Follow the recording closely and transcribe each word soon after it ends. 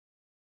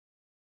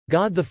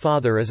God the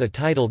Father is a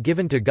title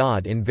given to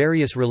God in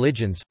various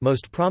religions,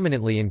 most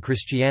prominently in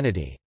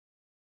Christianity.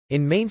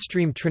 In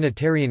mainstream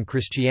Trinitarian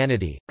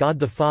Christianity, God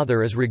the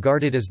Father is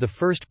regarded as the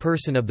first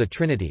person of the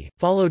Trinity,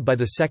 followed by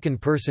the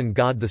second person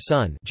God the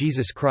Son,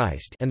 Jesus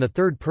Christ, and the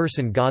third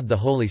person God the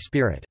Holy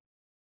Spirit.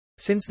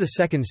 Since the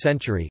 2nd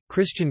century,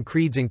 Christian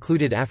creeds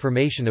included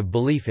affirmation of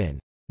belief in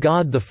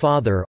God the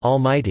Father,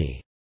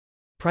 Almighty,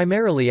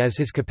 primarily as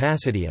his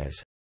capacity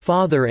as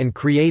Father and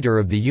Creator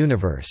of the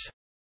universe.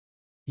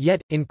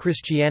 Yet, in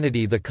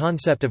Christianity the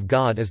concept of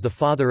God as the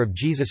Father of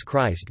Jesus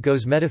Christ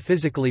goes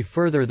metaphysically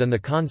further than the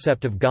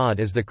concept of God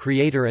as the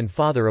Creator and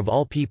Father of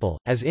all people,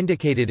 as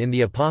indicated in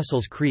the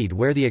Apostles' Creed,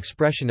 where the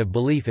expression of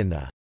belief in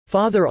the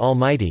Father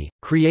Almighty,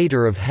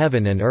 Creator of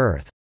heaven and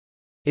earth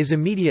is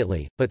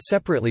immediately, but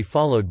separately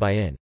followed by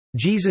in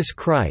Jesus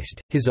Christ,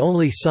 His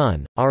only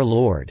Son, our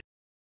Lord,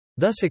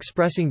 thus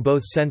expressing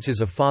both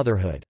senses of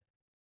fatherhood.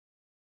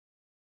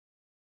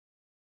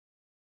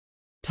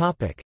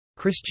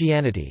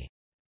 Christianity.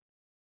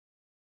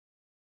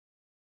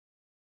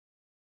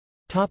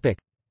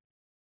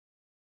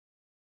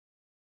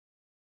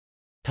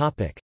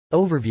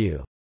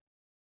 Overview.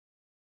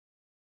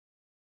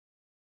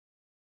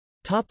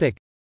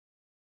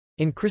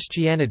 In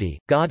Christianity,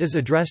 God is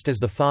addressed as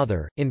the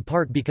Father, in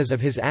part because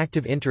of his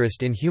active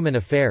interest in human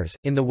affairs,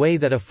 in the way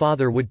that a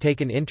father would take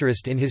an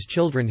interest in his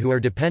children who are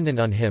dependent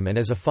on him, and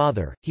as a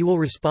father, he will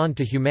respond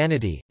to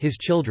humanity, his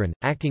children,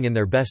 acting in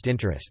their best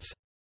interests.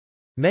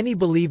 Many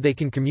believe they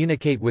can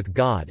communicate with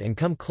God and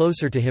come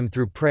closer to Him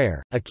through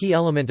prayer, a key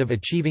element of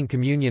achieving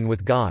communion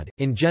with God.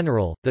 In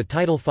general, the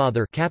title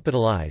Father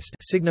capitalized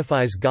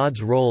signifies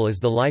God's role as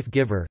the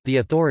life-giver, the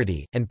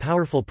authority, and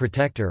powerful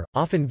protector,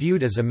 often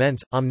viewed as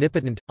immense,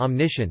 omnipotent,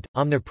 omniscient,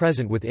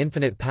 omnipresent with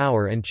infinite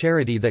power and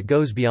charity that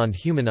goes beyond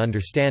human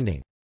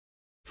understanding.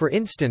 For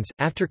instance,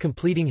 after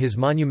completing his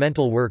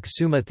monumental work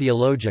Summa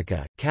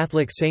Theologica,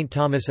 Catholic St.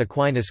 Thomas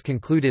Aquinas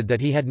concluded that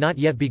he had not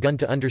yet begun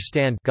to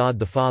understand God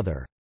the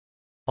Father.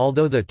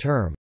 Although the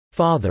term,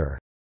 Father,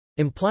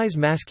 implies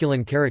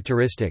masculine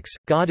characteristics,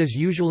 God is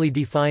usually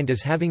defined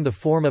as having the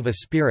form of a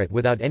spirit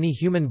without any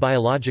human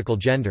biological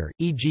gender,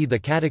 e.g. the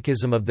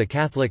Catechism of the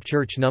Catholic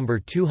Church No.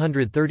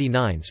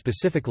 239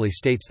 specifically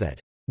states that,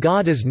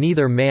 "God is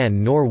neither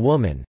man nor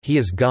woman, he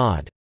is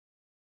God."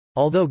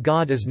 Although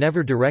God is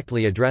never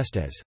directly addressed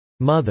as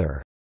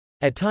Mother,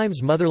 at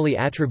times motherly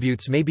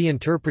attributes may be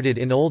interpreted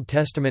in Old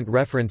Testament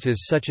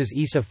references such as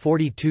Isa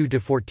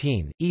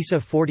 42-14, Isa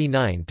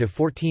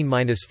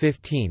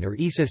 49-14-15 or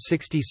Isa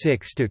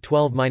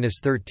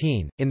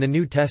 66-12-13. In the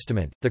New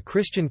Testament, the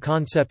Christian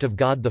concept of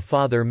God the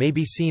Father may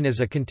be seen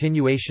as a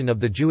continuation of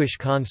the Jewish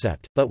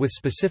concept, but with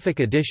specific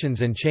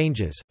additions and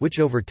changes, which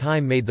over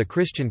time made the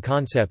Christian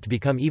concept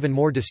become even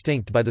more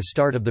distinct by the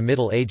start of the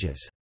Middle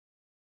Ages.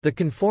 The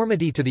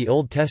conformity to the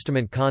Old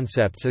Testament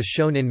concepts is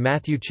shown in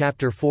Matthew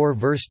chapter 4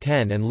 verse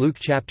 10 and Luke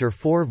chapter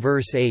 4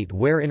 verse 8,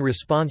 where in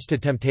response to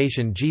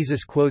temptation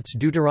Jesus quotes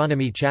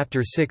Deuteronomy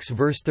chapter 6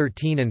 verse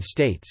 13 and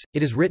states,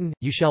 "It is written,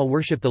 you shall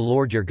worship the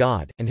Lord your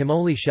God, and him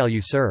only shall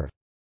you serve."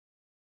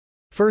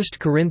 1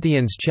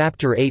 Corinthians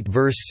chapter 8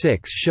 verse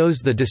 6 shows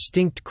the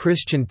distinct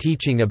Christian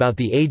teaching about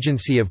the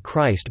agency of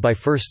Christ by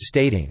first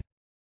stating,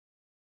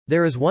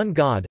 "There is one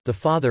God, the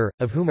Father,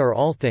 of whom are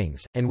all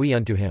things, and we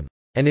unto him,"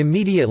 and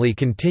immediately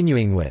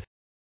continuing with,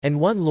 "and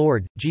one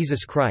Lord,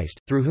 Jesus Christ,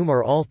 through whom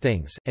are all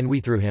things, and we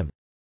through him."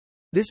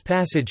 This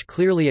passage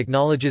clearly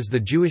acknowledges the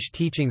Jewish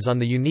teachings on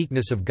the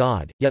uniqueness of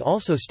God, yet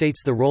also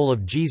states the role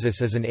of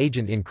Jesus as an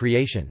agent in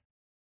creation.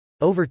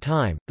 Over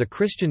time, the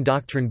Christian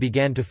doctrine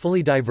began to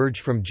fully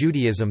diverge from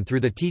Judaism through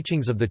the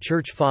teachings of the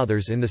Church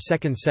Fathers in the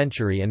 2nd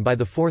century, and by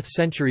the 4th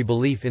century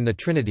belief in the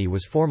Trinity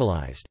was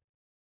formalized.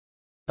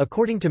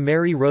 According to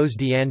Mary Rose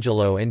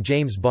D'Angelo and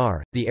James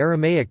Barr, the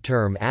Aramaic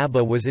term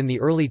Abba was in the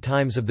early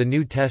times of the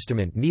New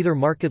Testament neither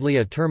markedly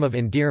a term of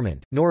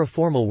endearment, nor a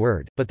formal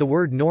word, but the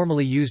word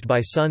normally used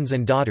by sons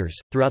and daughters,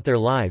 throughout their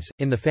lives,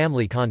 in the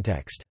family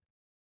context.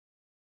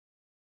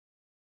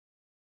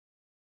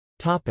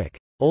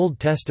 Old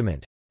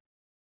Testament.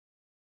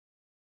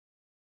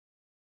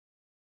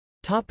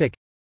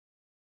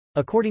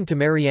 According to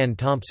Marianne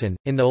Thompson,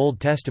 in the Old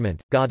Testament,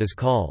 God is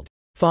called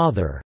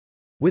Father,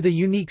 with a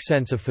unique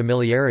sense of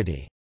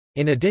familiarity.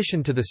 In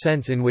addition to the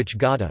sense in which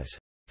God is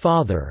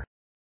Father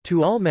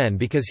to all men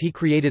because he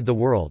created the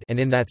world and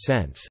in that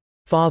sense,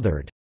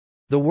 fathered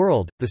the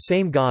world, the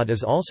same God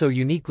is also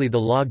uniquely the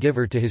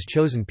lawgiver to his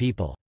chosen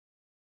people.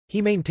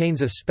 He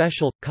maintains a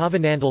special,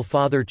 covenantal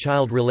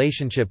father-child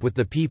relationship with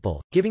the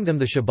people, giving them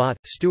the Shabbat,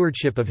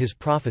 stewardship of his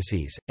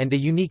prophecies, and a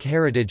unique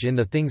heritage in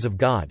the things of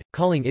God,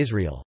 calling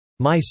Israel,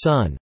 "my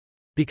son,"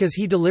 because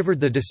he delivered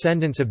the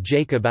descendants of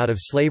Jacob out of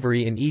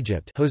slavery in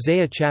Egypt,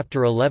 Hosea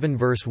chapter 11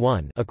 verse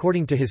 1,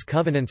 according to his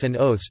covenants and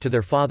oaths to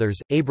their fathers,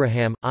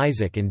 Abraham,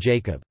 Isaac and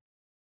Jacob.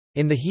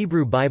 In the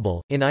Hebrew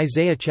Bible, in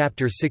Isaiah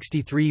chapter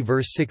 63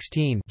 verse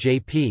 16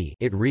 JP,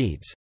 it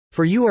reads,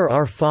 "For you are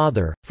our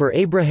father, for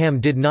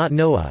Abraham did not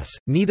know us,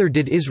 neither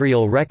did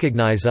Israel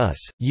recognize us,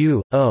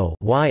 you, O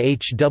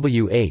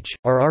Yhwh,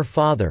 are our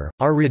father,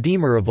 our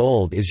Redeemer of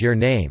old is your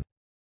name."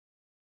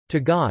 To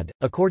God,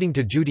 according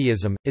to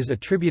Judaism, is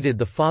attributed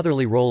the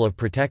fatherly role of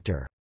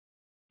protector.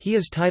 He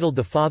is titled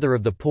the father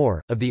of the poor,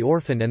 of the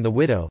orphan and the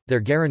widow, their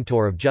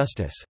guarantor of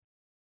justice.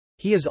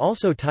 He is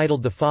also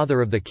titled the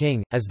father of the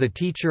king, as the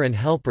teacher and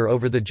helper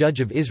over the judge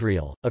of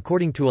Israel.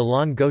 According to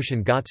Alon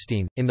Goshen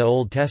Gottstein, in the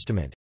Old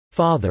Testament,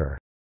 father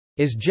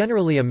is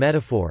generally a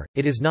metaphor.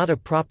 It is not a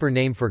proper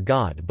name for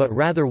God but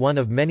rather one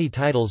of many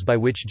titles by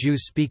which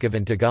Jews speak of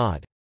and to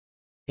God.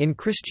 In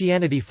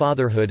Christianity,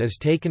 fatherhood is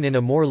taken in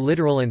a more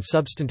literal and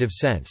substantive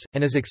sense,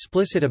 and is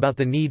explicit about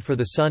the need for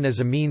the Son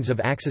as a means of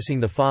accessing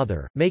the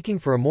Father, making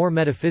for a more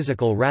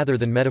metaphysical rather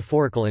than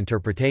metaphorical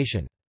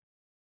interpretation.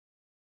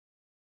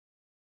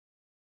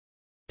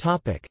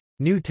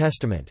 New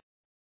Testament.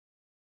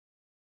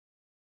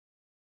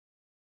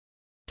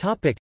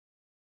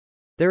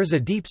 There is a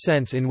deep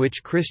sense in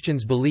which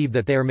Christians believe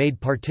that they are made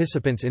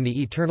participants in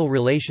the eternal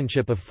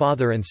relationship of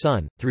Father and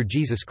Son, through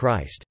Jesus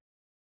Christ.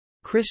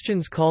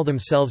 Christians call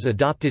themselves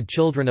adopted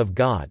children of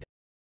God.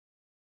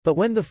 But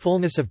when the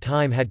fullness of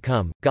time had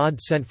come, God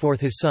sent forth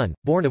his Son,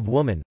 born of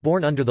woman,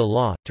 born under the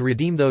law, to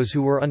redeem those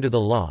who were under the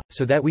law,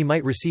 so that we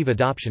might receive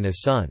adoption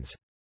as sons.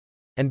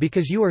 And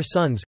because you are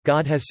sons,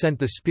 God has sent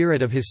the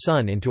Spirit of his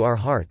Son into our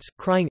hearts,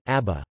 crying,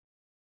 Abba,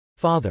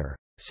 Father.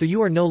 So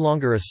you are no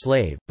longer a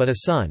slave, but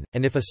a son,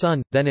 and if a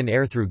son, then an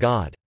heir through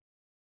God.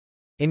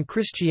 In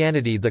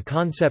Christianity, the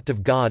concept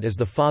of God as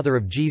the Father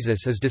of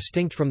Jesus is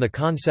distinct from the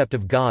concept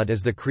of God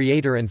as the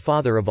Creator and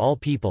Father of all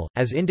people,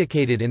 as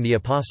indicated in the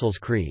Apostles'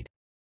 Creed.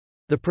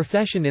 The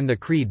profession in the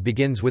Creed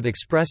begins with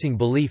expressing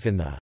belief in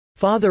the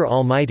Father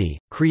Almighty,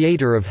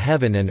 Creator of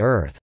heaven and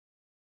earth,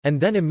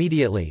 and then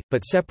immediately,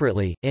 but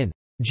separately, in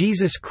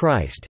Jesus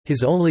Christ,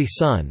 his only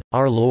Son,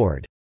 our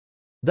Lord,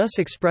 thus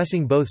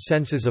expressing both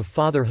senses of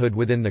fatherhood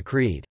within the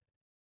Creed.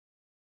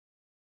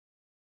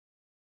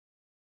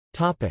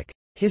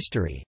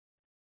 History.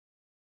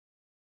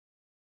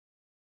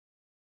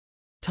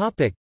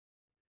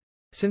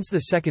 Since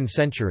the 2nd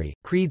century,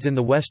 creeds in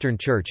the Western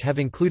Church have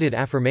included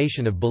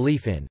affirmation of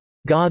belief in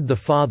God the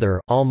Father,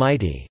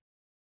 Almighty,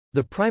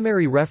 the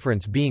primary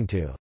reference being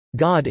to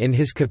God in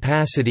his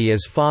capacity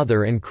as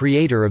Father and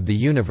Creator of the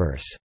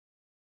universe.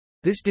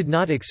 This did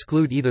not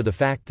exclude either the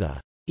fact the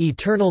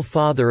eternal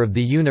Father of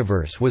the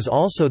universe was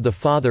also the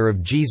Father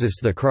of Jesus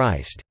the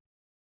Christ,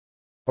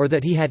 or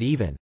that he had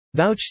even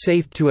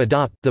vouchsafed to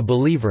adopt the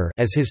believer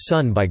as his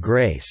son by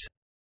grace.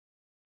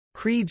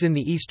 Creeds in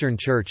the Eastern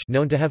Church,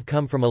 known to have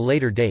come from a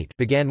later date,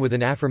 began with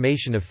an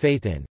affirmation of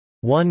faith in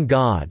one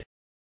God,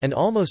 and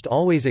almost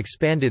always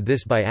expanded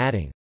this by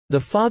adding, the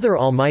Father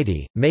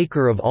Almighty,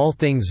 maker of all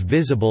things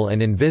visible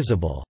and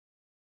invisible,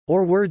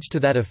 or words to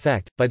that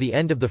effect. By the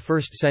end of the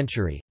 1st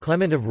century,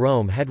 Clement of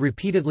Rome had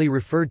repeatedly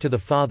referred to the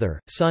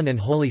Father, Son and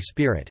Holy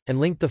Spirit,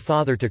 and linked the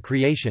Father to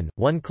creation,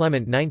 1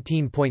 Clement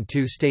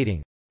 19.2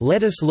 stating,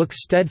 let us look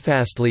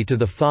steadfastly to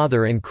the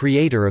Father and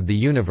Creator of the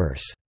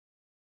universe.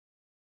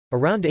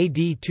 Around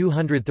AD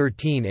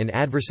 213 in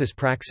Adversus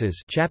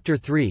Praxis Chapter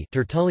 3,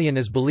 Tertullian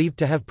is believed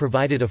to have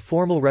provided a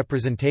formal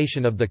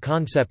representation of the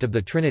concept of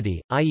the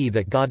Trinity, i.e.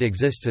 that God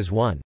exists as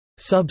one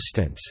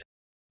substance,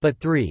 but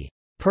three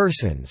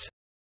persons,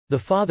 the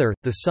Father,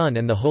 the Son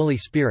and the Holy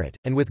Spirit,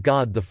 and with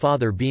God the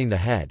Father being the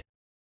head.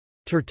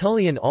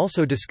 Tertullian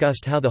also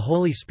discussed how the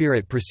Holy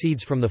Spirit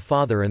proceeds from the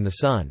Father and the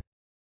Son.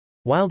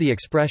 While the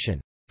expression,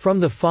 from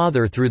the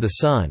Father through the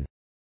Son,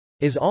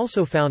 is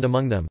also found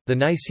among them, the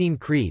Nicene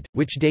Creed,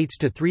 which dates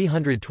to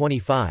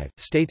 325,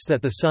 states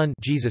that the Son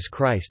Jesus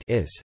Christ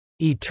is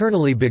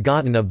eternally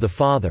begotten of the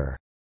Father,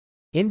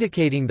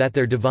 indicating that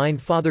their divine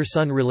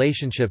Father-Son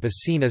relationship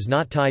is seen as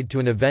not tied to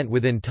an event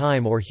within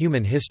time or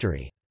human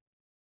history.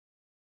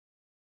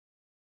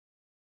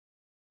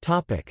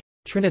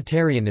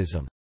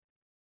 Trinitarianism.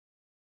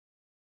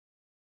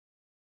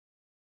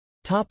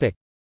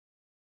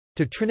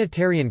 To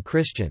Trinitarian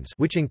Christians,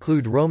 which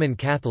include Roman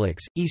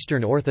Catholics,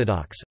 Eastern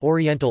Orthodox,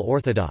 Oriental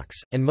Orthodox,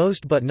 and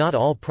most but not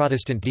all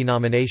Protestant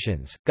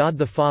denominations, God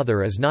the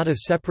Father is not a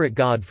separate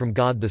God from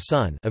God the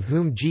Son, of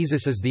whom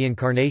Jesus is the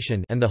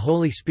Incarnation, and the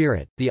Holy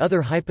Spirit, the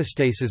other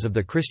hypostases of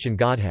the Christian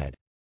Godhead.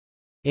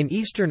 In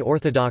Eastern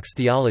Orthodox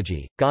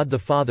theology, God the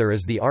Father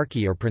is the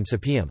arche or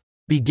principium,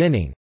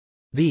 beginning,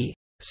 the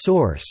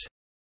source,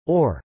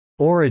 or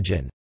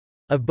origin,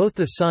 of both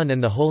the Son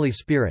and the Holy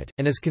Spirit,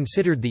 and is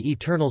considered the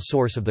eternal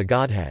source of the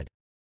Godhead.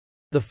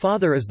 The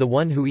Father is the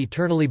one who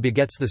eternally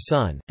begets the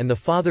Son, and the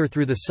Father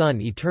through the Son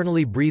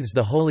eternally breathes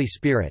the Holy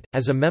Spirit.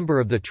 As a member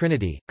of the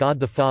Trinity, God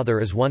the Father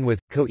is one with,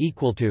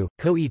 co-equal to,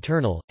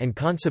 co-eternal, and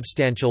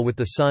consubstantial with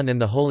the Son and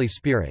the Holy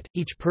Spirit,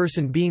 each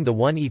person being the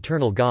one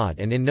eternal God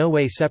and in no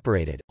way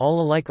separated,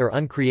 all alike are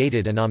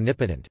uncreated and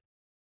omnipotent.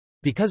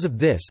 Because of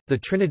this, the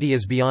Trinity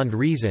is beyond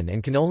reason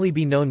and can only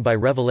be known by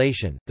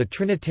revelation. The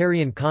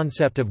Trinitarian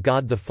concept of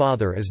God the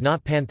Father is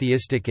not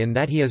pantheistic in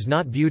that he is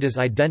not viewed as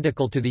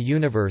identical to the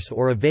universe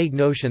or a vague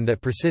notion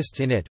that persists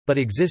in it, but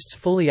exists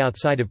fully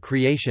outside of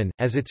creation.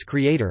 As its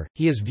creator,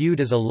 he is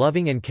viewed as a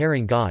loving and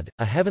caring God,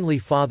 a heavenly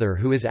Father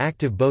who is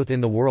active both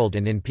in the world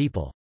and in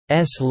people's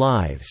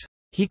lives.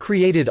 He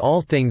created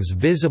all things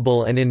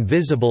visible and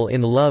invisible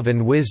in love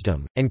and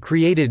wisdom, and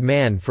created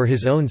man for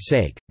his own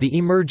sake. The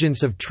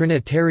emergence of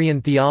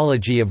Trinitarian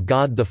theology of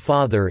God the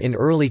Father in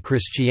early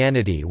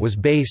Christianity was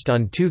based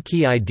on two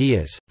key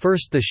ideas: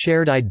 first, the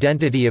shared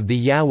identity of the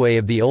Yahweh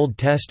of the Old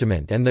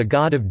Testament and the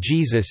God of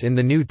Jesus in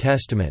the New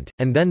Testament,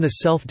 and then the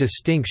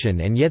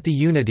self-distinction and yet the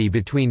unity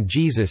between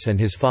Jesus and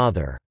his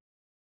Father.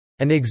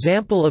 An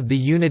example of the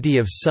unity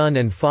of Son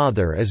and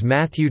Father is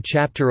Matthew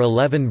chapter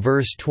 11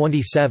 verse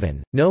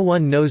 27, "No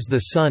one knows the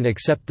Son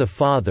except the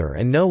Father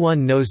and no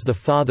one knows the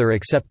Father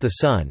except the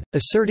Son,"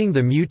 asserting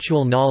the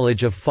mutual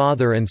knowledge of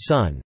Father and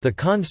Son. The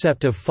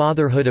concept of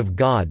fatherhood of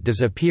God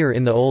does appear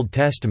in the Old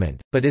Testament,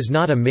 but is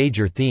not a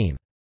major theme.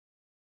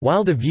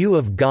 While the view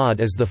of God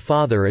as the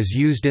Father is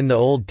used in the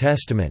Old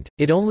Testament,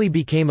 it only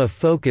became a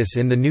focus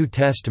in the New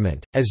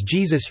Testament, as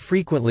Jesus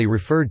frequently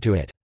referred to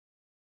it.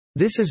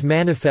 This is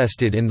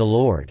manifested in the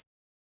Lord's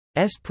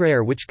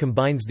Prayer, which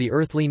combines the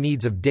earthly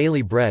needs of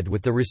daily bread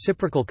with the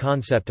reciprocal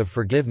concept of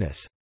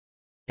forgiveness.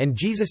 And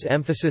Jesus'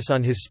 emphasis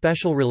on his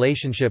special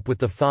relationship with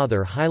the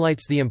Father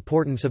highlights the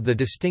importance of the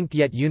distinct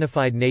yet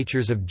unified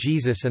natures of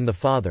Jesus and the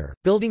Father,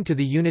 building to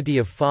the unity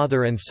of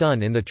Father and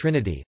Son in the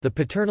Trinity. The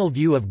paternal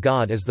view of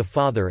God as the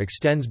Father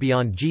extends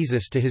beyond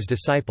Jesus to his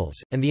disciples,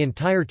 and the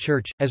entire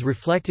Church, as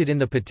reflected in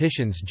the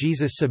petitions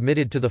Jesus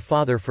submitted to the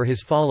Father for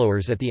his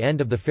followers at the end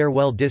of the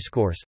farewell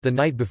discourse, the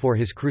night before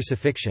his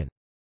crucifixion.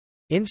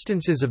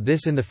 Instances of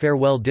this in the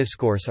farewell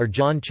discourse are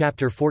John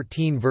chapter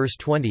 14 verse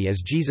 20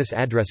 as Jesus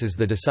addresses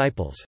the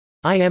disciples,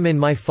 "I am in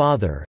my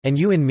Father, and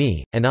you in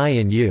me, and I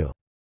in you."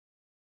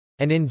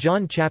 And in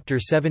John chapter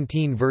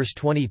 17 verse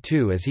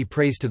 22 as he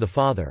prays to the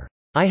Father,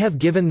 "I have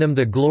given them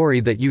the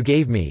glory that you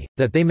gave me,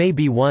 that they may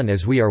be one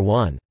as we are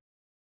one."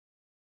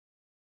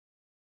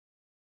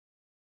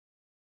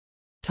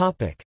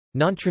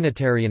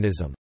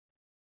 Non-Trinitarianism.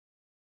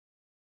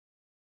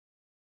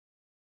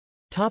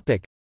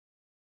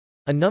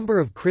 A number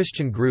of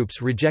Christian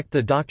groups reject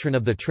the doctrine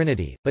of the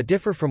Trinity, but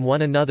differ from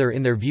one another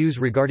in their views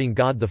regarding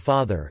God the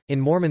Father. In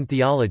Mormon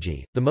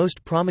theology, the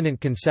most prominent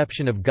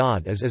conception of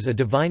God is as a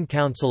divine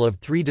council of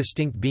three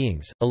distinct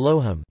beings: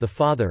 Elohim, the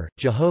Father;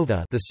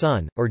 Jehovah, the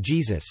Son, or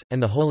Jesus;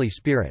 and the Holy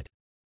Spirit.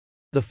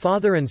 The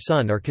Father and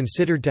Son are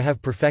considered to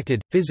have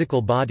perfected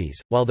physical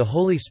bodies, while the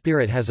Holy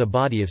Spirit has a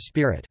body of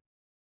spirit.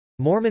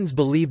 Mormons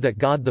believe that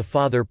God the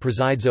Father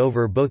presides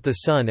over both the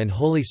Son and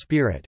Holy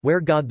Spirit, where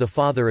God the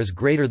Father is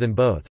greater than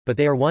both, but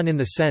they are one in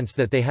the sense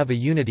that they have a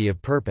unity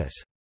of purpose.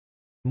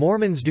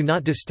 Mormons do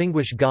not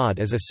distinguish God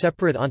as a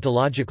separate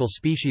ontological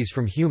species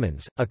from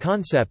humans, a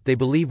concept they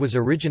believe was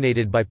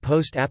originated by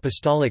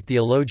post-apostolic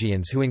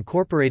theologians who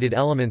incorporated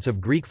elements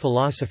of Greek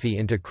philosophy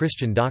into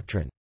Christian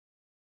doctrine.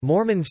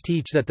 Mormons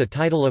teach that the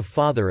title of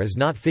Father is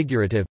not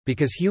figurative,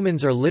 because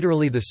humans are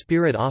literally the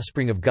spirit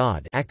offspring of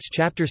God. Acts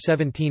chapter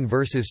 17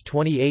 verses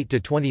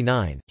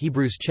 28-29,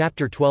 Hebrews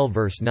chapter 12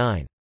 verse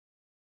 9.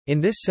 In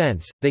this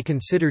sense, they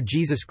consider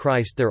Jesus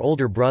Christ their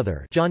older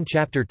brother, John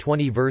chapter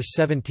 20 verse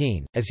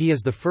 17, as he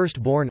is the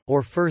firstborn,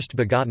 or first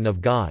begotten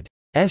of God's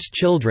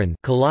children,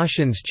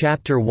 Colossians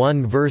chapter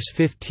 1 verse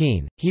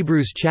 15,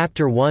 Hebrews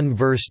chapter 1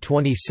 verse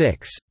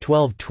 26,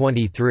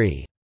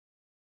 12-23.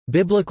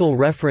 Biblical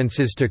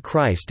references to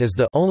Christ as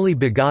the only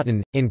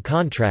begotten, in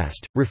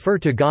contrast, refer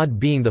to God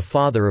being the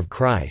Father of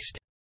Christ's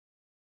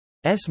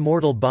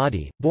mortal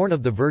body, born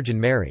of the Virgin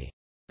Mary.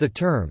 The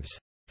terms,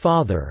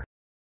 "Father"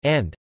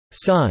 and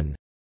 "Son"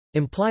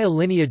 imply a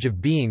lineage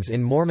of beings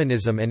in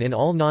Mormonism and in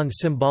all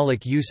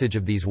non-symbolic usage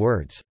of these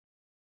words.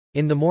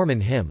 In the Mormon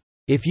hymn,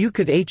 "If You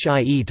Could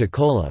Hie to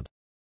Kolob,"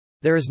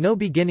 there is no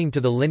beginning to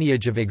the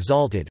lineage of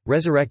exalted,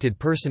 resurrected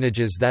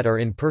personages that are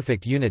in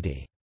perfect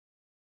unity.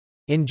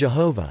 In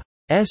Jehovah's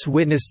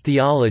Witness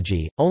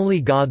theology,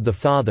 only God the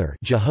Father,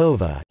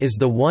 Jehovah, is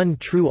the one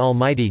true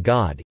Almighty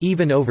God,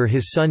 even over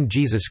his Son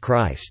Jesus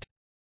Christ.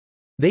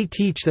 They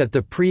teach that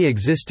the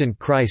pre-existent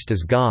Christ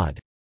is God's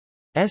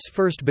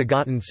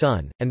first-begotten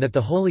Son, and that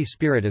the Holy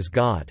Spirit is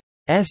God's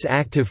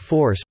active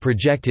force,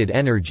 projected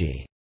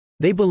energy.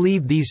 They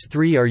believe these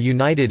three are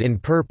united in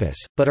purpose,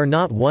 but are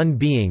not one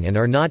being and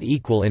are not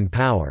equal in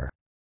power.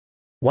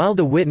 While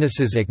the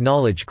witnesses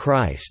acknowledge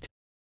Christ's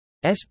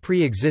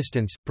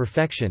pre-existence,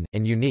 perfection,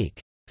 and unique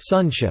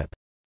sonship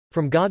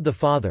from God the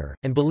Father,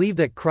 and believe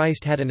that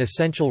Christ had an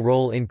essential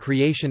role in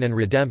creation and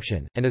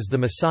redemption, and as the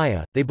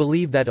Messiah, they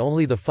believe that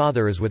only the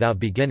Father is without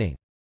beginning.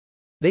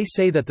 They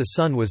say that the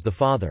Son was the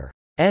Father's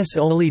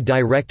only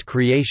direct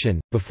creation,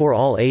 before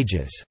all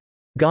ages.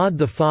 God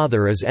the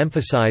Father is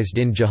emphasized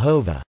in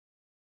Jehovah's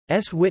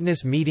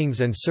Witness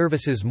meetings and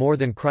services more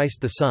than Christ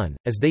the Son,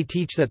 as they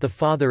teach that the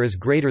Father is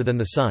greater than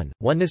the Son.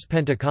 Oneness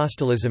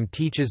Pentecostalism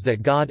teaches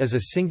that God is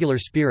a singular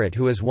spirit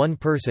who is one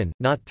person,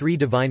 not three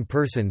divine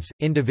persons,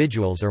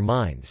 individuals or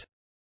minds.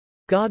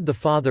 God the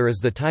Father is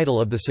the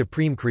title of the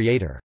Supreme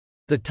Creator.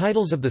 The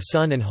titles of the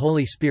Son and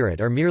Holy Spirit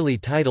are merely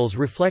titles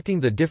reflecting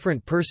the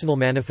different personal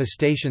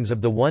manifestations of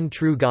the one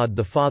true God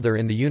the Father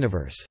in the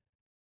universe.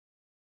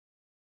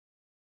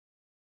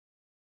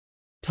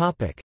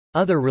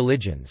 Other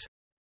religions.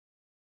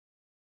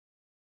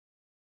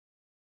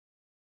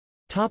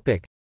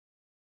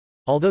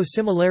 Although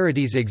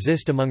similarities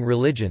exist among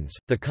religions,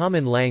 the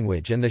common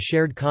language and the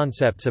shared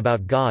concepts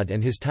about God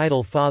and his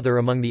title Father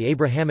among the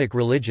Abrahamic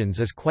religions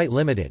is quite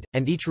limited,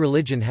 and each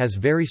religion has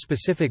very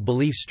specific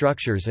belief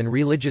structures and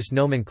religious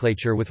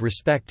nomenclature with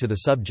respect to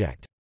the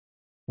subject.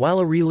 While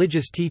a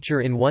religious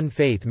teacher in one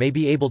faith may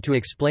be able to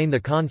explain the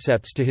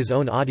concepts to his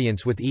own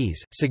audience with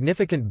ease,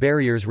 significant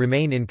barriers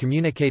remain in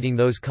communicating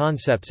those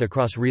concepts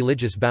across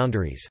religious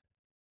boundaries.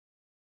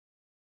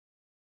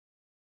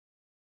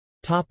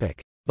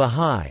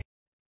 Bahá'í.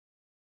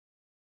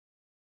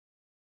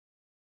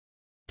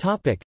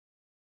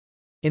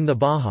 In the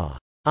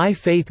Bahá'í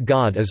faith,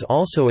 God is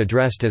also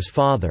addressed as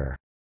Father.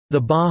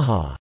 The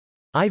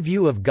Bahá'í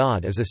view of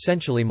God is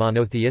essentially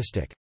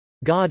monotheistic.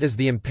 God is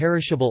the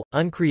imperishable,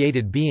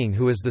 uncreated being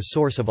who is the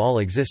source of all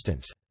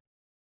existence.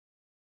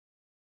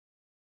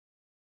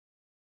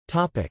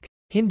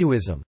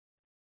 Hinduism.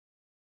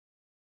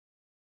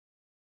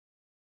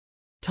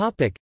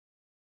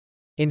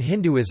 In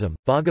Hinduism,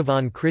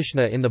 Bhagavan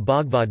Krishna in the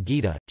Bhagavad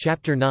Gita,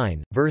 chapter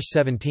 9, verse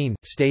 17,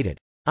 stated,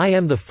 "I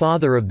am the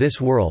father of this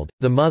world,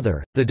 the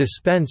mother, the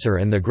dispenser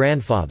and the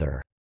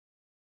grandfather."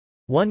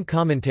 One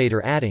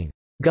commentator adding,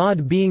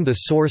 God being the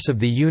source of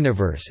the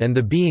universe and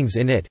the beings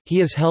in it,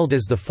 he is held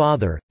as the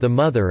father, the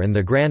mother and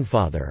the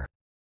grandfather.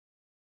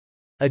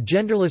 A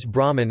genderless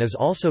Brahman is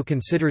also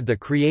considered the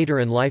creator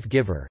and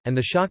life-giver, and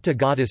the Shakta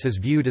goddess is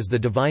viewed as the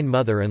divine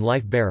mother and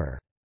life-bearer.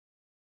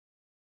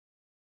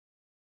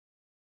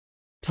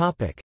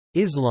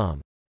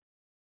 Islam.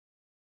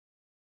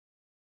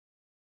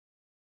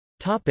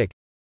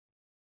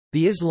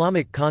 The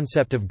Islamic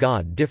concept of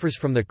God differs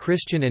from the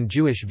Christian and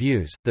Jewish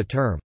views. The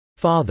term,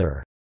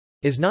 Father,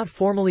 is not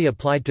formally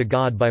applied to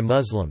God by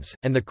Muslims,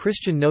 and the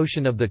Christian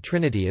notion of the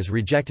Trinity is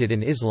rejected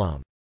in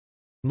Islam.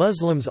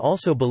 Muslims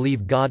also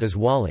believe God is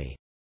Wali.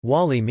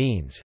 Wali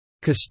means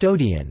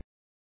custodian,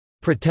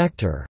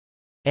 protector,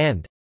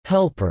 and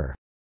helper.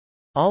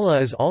 Allah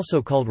is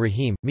also called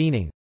Rahim,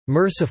 meaning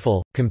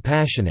merciful,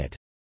 compassionate.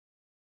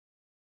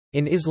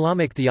 In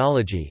Islamic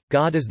theology,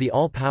 God is the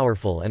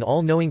all-powerful and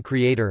all-knowing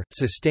creator,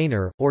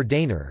 sustainer,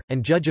 ordainer,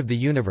 and judge of the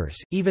universe,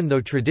 even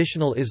though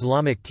traditional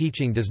Islamic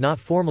teaching does not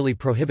formally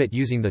prohibit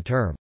using the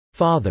term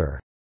Father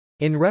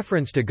in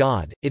reference to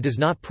God, it does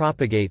not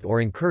propagate or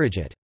encourage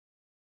it.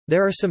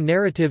 There are some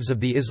narratives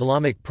of the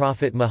Islamic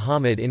prophet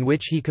Muhammad in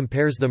which he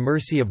compares the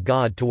mercy of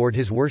God toward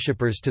his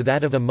worshippers to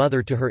that of a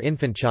mother to her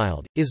infant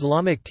child.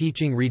 Islamic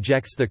teaching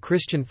rejects the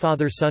Christian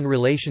father-son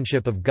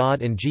relationship of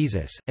God and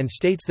Jesus, and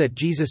states that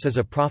Jesus is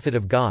a prophet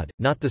of God,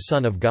 not the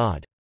Son of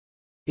God.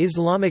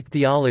 Islamic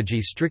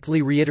theology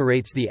strictly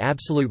reiterates the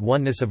absolute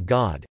oneness of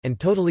God, and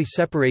totally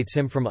separates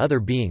him from other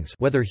beings,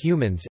 whether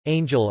humans,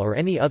 angel or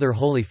any other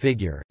holy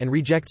figure, and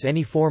rejects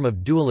any form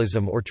of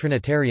dualism or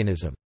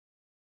Trinitarianism.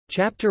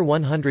 Chapter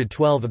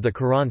 112 of the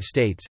Quran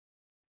states,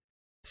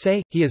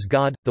 Say, He is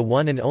God, the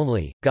one and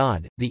only,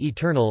 God, the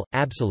eternal,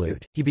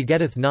 absolute, He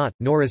begetteth not,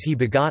 nor is He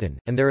begotten,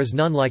 and there is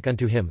none like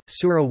unto Him.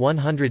 Surah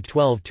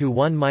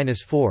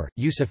 112-1-4,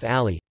 Yusuf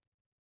Ali.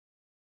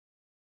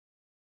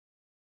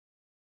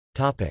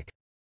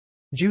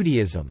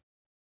 Judaism.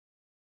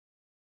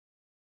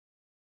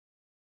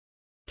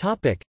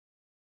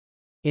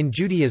 In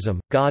Judaism,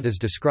 God is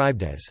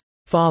described as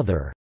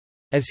Father,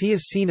 as he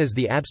is seen as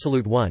the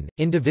Absolute One,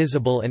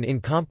 indivisible and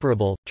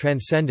incomparable,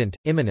 transcendent,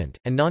 immanent,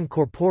 and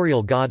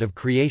non-corporeal God of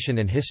creation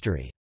and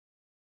history.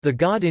 The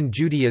God in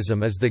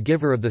Judaism is the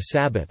giver of the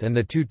Sabbath and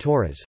the two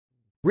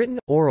Torahs—written,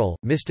 oral,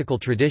 mystical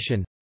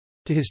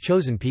tradition—to his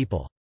chosen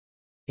people.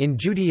 In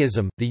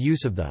Judaism, the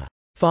use of the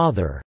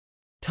Father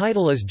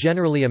title is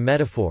generally a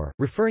metaphor,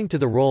 referring to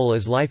the role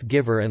as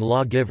life-giver and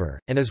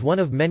law-giver, and is one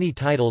of many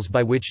titles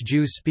by which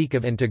Jews speak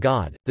of and to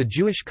God. The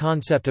Jewish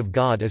concept of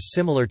God is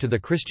similar to the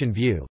Christian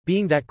view,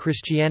 being that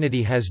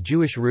Christianity has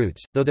Jewish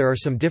roots, though there are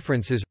some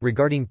differences,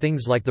 regarding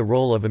things like the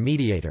role of a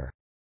mediator.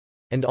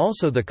 And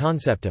also the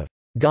concept of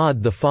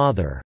God the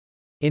Father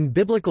in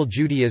biblical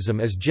Judaism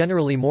is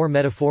generally more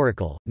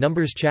metaphorical.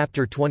 Numbers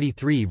chapter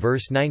 23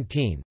 verse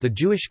 19, the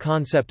Jewish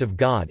concept of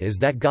God is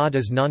that God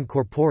is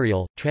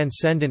non-corporeal,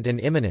 transcendent and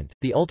immanent,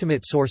 the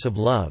ultimate source of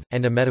love,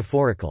 and a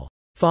metaphorical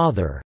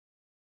Father.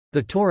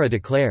 The Torah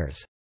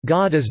declares,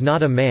 God is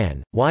not a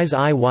man, wise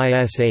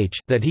iYsh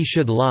that he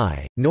should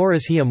lie, nor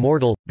is he a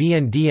mortal,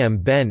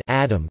 bndm ben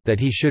Adam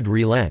that he should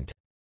relent.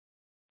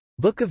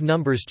 Book of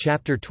Numbers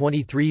chapter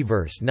 23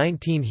 verse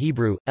 19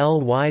 Hebrew,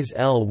 L wise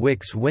L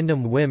wix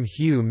windom wim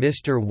hu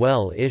mister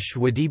well ish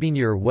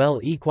wadibinur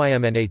well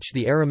eqimnh.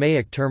 The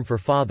Aramaic term for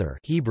father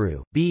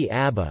Hebrew, b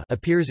Abba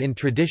appears in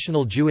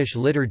traditional Jewish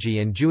liturgy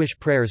and Jewish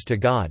prayers to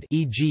God,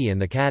 e.g. in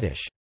the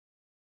Kaddish.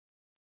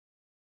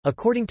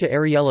 According to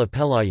Ariella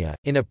Pelaya,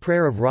 in a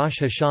prayer of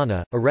Rosh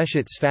Hashanah,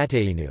 Areshet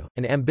Sfateinu,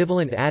 an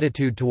ambivalent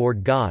attitude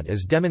toward God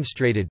is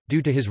demonstrated,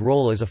 due to his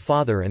role as a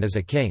father and as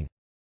a king.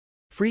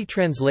 Free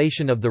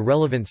translation of the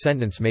relevant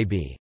sentence may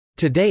be,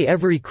 "Today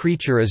every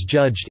creature is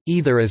judged,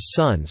 either as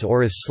sons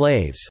or as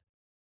slaves.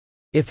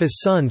 If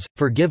as sons,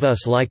 forgive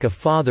us like a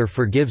father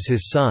forgives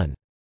his son.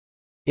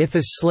 If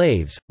as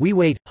slaves, we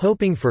wait,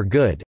 hoping for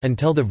good,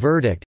 until the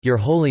verdict, Your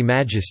Holy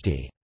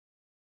Majesty."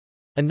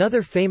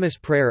 Another famous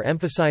prayer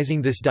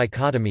emphasizing this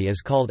dichotomy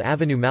is called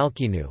Avinu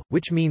Malkeinu,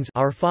 which means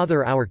Our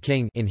Father, Our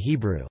King in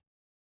Hebrew.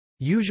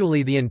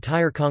 Usually the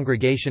entire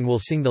congregation will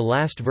sing the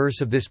last verse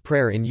of this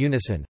prayer in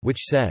unison, which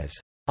says,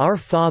 "Our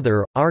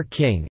Father, our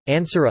King,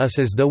 answer us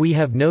as though we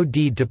have no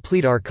deed to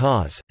plead our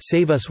cause,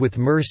 save us with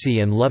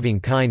mercy and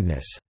loving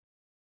kindness."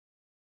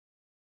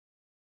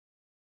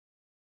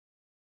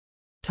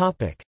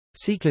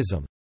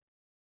 Sikhism.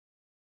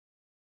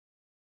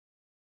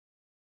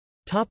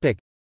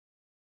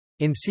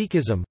 In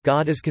Sikhism,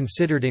 God is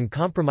considered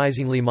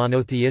uncompromisingly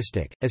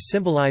monotheistic, as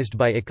symbolized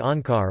by Ik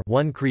Onkar,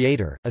 one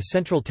creator, a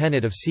central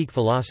tenet of Sikh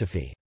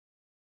philosophy.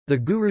 The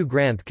Guru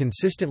Granth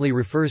consistently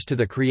refers to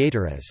the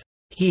creator as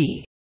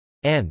He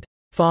and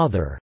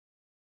Father.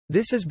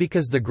 This is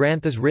because the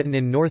Granth is written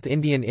in North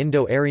Indian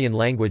Indo-Aryan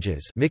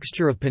languages,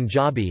 mixture of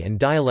Punjabi and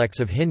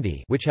dialects of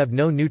Hindi, which have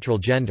no neutral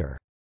gender.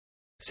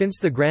 Since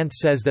the Granth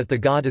says that the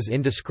God is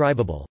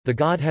indescribable, the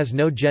God has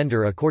no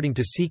gender. According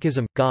to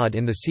Sikhism, God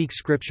in the Sikh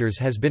scriptures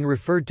has been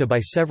referred to by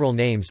several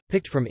names,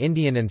 picked from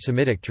Indian and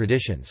Semitic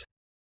traditions.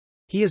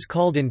 He is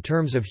called in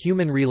terms of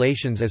human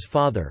relations as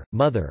father,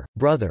 mother,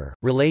 brother,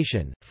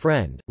 relation,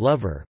 friend,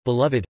 lover,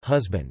 beloved,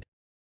 husband.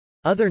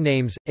 Other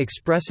names,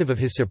 expressive of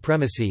his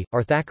supremacy,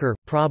 are Thakur,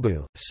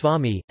 Prabhu,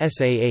 Swami,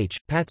 Sah,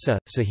 Patsa,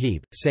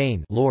 Sahib,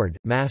 Sain, Lord,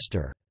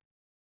 Master.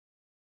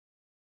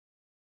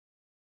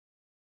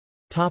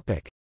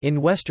 In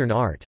Western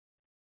art.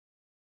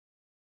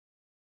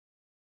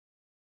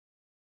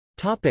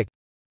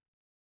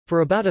 For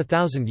about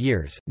 1,000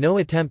 years, no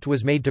attempt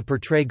was made to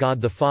portray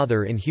God the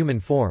Father in human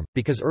form,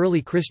 because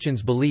early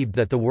Christians believed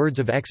that the words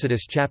of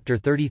Exodus chapter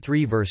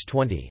 33 verse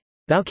 20,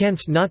 "Thou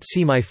canst not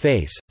see my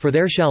face, for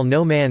there shall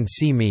no man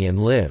see me and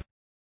live,"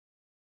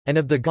 and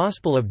of the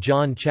Gospel of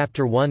John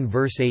chapter 1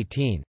 verse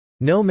 18,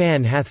 "No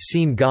man hath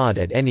seen God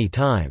at any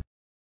time,"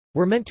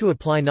 were meant to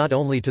apply not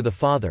only to the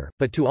Father,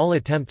 but to all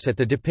attempts at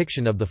the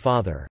depiction of the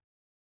Father.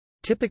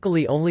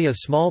 Typically only a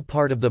small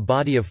part of the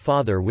body of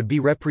Father would be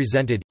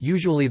represented,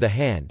 usually the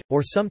hand,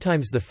 or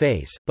sometimes the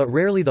face, but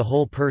rarely the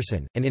whole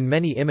person, and in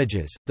many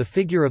images, the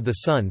figure of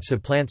the Son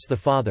supplants the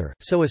Father,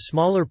 so a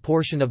smaller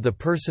portion of the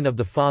person of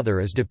the Father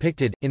is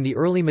depicted. In the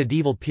early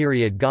medieval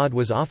period, God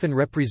was often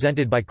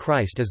represented by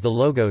Christ as the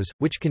Logos,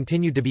 which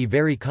continued to be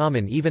very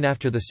common even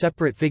after the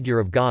separate figure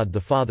of God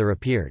the Father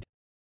appeared.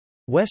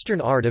 Western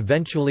art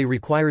eventually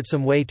required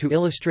some way to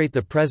illustrate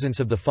the presence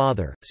of the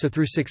Father, so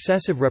through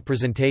successive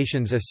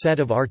representations a set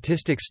of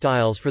artistic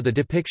styles for the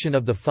depiction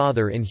of the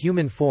Father in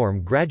human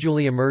form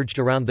gradually emerged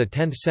around the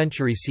 10th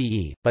century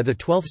CE. By the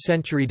 12th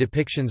century,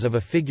 depictions of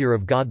a figure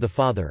of God the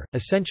Father,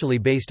 essentially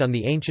based on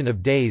the Ancient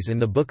of Days in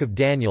the Book of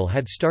Daniel,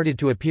 had started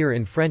to appear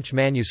in French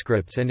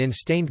manuscripts and in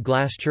stained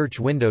glass church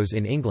windows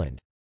in England.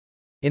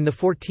 In the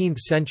 14th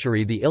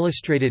century, the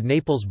illustrated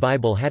Naples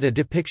Bible had a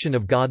depiction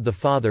of God the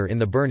Father in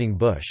the burning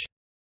bush.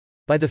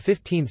 By the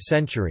 15th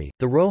century,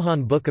 the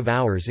Rohan Book of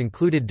Hours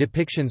included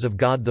depictions of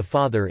God the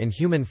Father in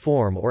human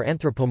form or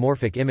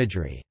anthropomorphic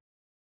imagery.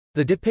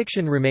 The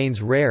depiction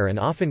remains rare and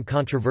often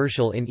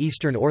controversial in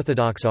Eastern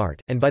Orthodox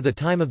art, and by the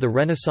time of the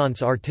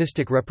Renaissance,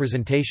 artistic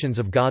representations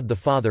of God the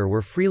Father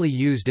were freely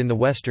used in the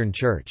Western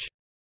Church.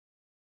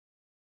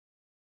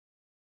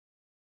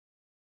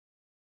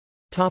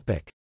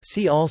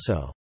 See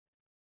also: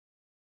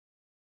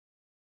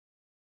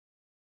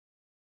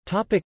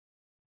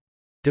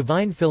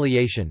 Divine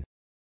filiation,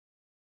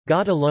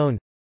 God alone,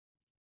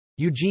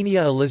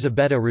 Eugenia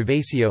Elisabetta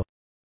Ravasio,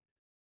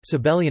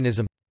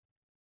 Sabellianism.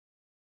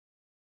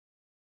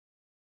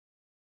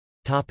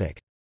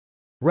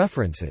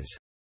 References.